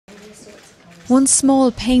One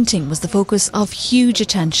small painting was the focus of huge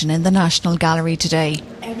attention in the National Gallery today.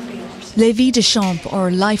 La Vie de Champs, or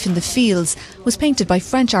Life in the Fields, was painted by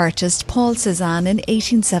French artist Paul Cézanne in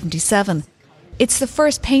 1877. It's the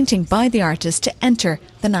first painting by the artist to enter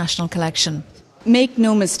the National Collection. Make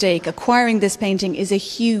no mistake, acquiring this painting is a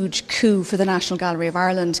huge coup for the National Gallery of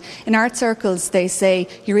Ireland. In art circles, they say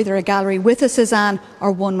you're either a gallery with a Cézanne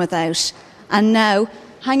or one without. And now,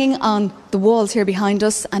 hanging on the walls here behind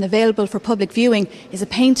us and available for public viewing is a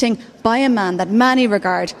painting by a man that many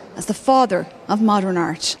regard as the father of modern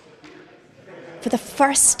art. For the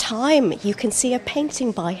first time, you can see a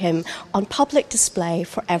painting by him on public display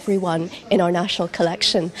for everyone in our national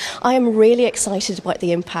collection. I am really excited about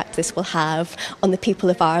the impact this will have on the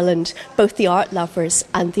people of Ireland, both the art lovers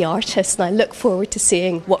and the artists, and I look forward to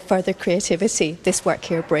seeing what further creativity this work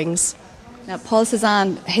here brings. Now, Paul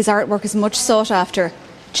Cézanne, his artwork is much sought after.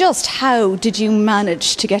 Just how did you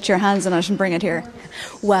manage to get your hands on it and bring it here?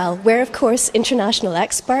 Well, we're of course international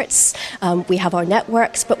experts, we have our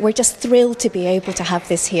networks, but we're just thrilled to be able to have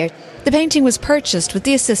this here. The painting was purchased with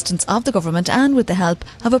the assistance of the government and with the help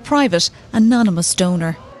of a private, anonymous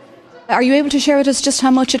donor. Are you able to share with us just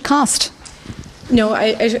how much it cost? No,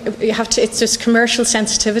 you have to. It's just commercial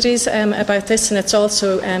sensitivities about this, and it's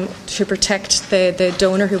also to protect the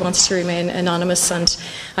donor who wants to remain anonymous. And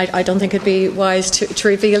I don't think it'd be wise to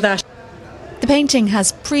reveal that. The painting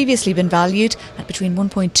has previously been valued at between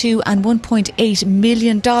 $1.2 and $1.8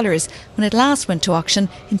 million when it last went to auction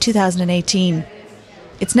in 2018.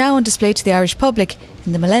 It's now on display to the Irish public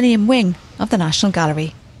in the Millennium Wing of the National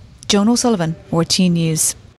Gallery. Joan O'Sullivan, RTÉ News.